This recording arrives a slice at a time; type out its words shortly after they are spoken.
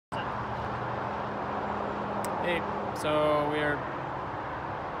Hey, so we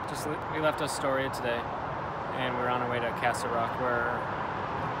left Astoria today, and we're on our way to Castle Rock. We're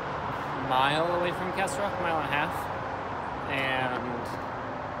a mile away from Castle Rock, a mile and a half, and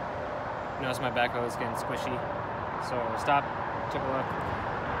notice my backhoe is getting squishy. So stopped, took a look.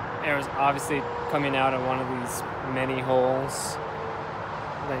 Air was obviously coming out of one of these many holes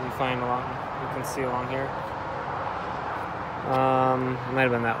that you find you can see along here. It might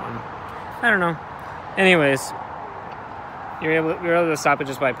have been that one. I don't know. Anyways, we were able to stop it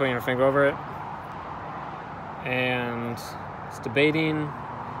just by putting our finger over it. And it's debating,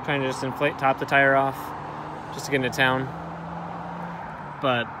 trying to just top the tire off just to get into town.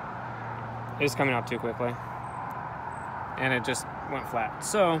 But it was coming out too quickly. And it just went flat.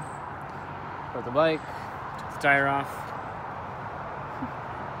 So, put the bike, took the tire off,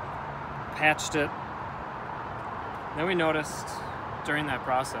 patched it. Then we noticed during that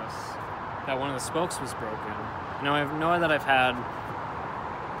process that one of the spokes was broken. Now I know that I've had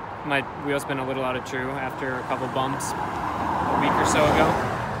my wheels been a little out of true after a couple bumps a week or so ago.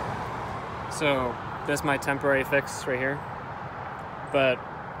 So this is my temporary fix right here. But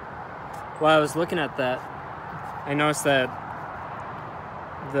while I was looking at that, I noticed that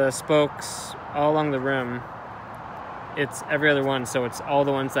the spokes all along the rim, it's every other one, so it's all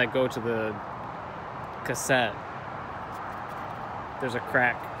the ones that go to the cassette. There's a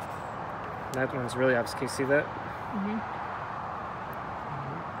crack. That one's really obvious. Can you see that? Mm-hmm.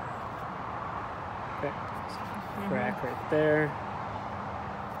 Okay. Crack right there.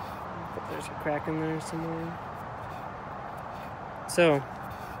 But there's a crack in there somewhere. So,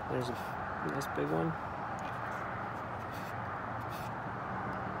 there's a nice big one.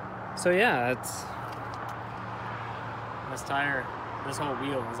 So yeah, this tire, this whole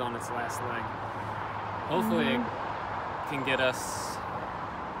wheel is on its last leg. Hopefully it can get us,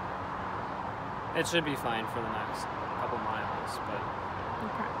 it should be fine for the next couple miles, but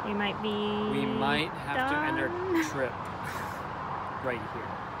we might have to end our trip right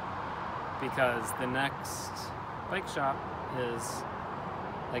here, because the next bike shop is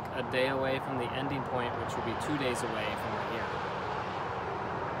like a day away from the ending point, which will be 2 days away from right here.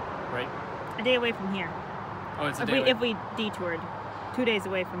 Right? A day away from here. Oh, it's a day away. If we detoured. 2 days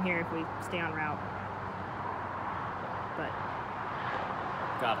away from here if we stay on route. But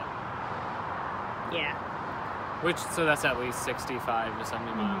got it. yeah. So that's at least 65 to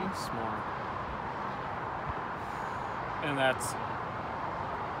 70 miles more. And that's,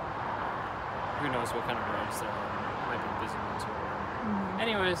 who knows what kind of roads there are. Might be busy ones or whatever.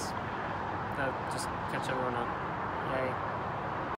 Anyways, just catch everyone up. Yay.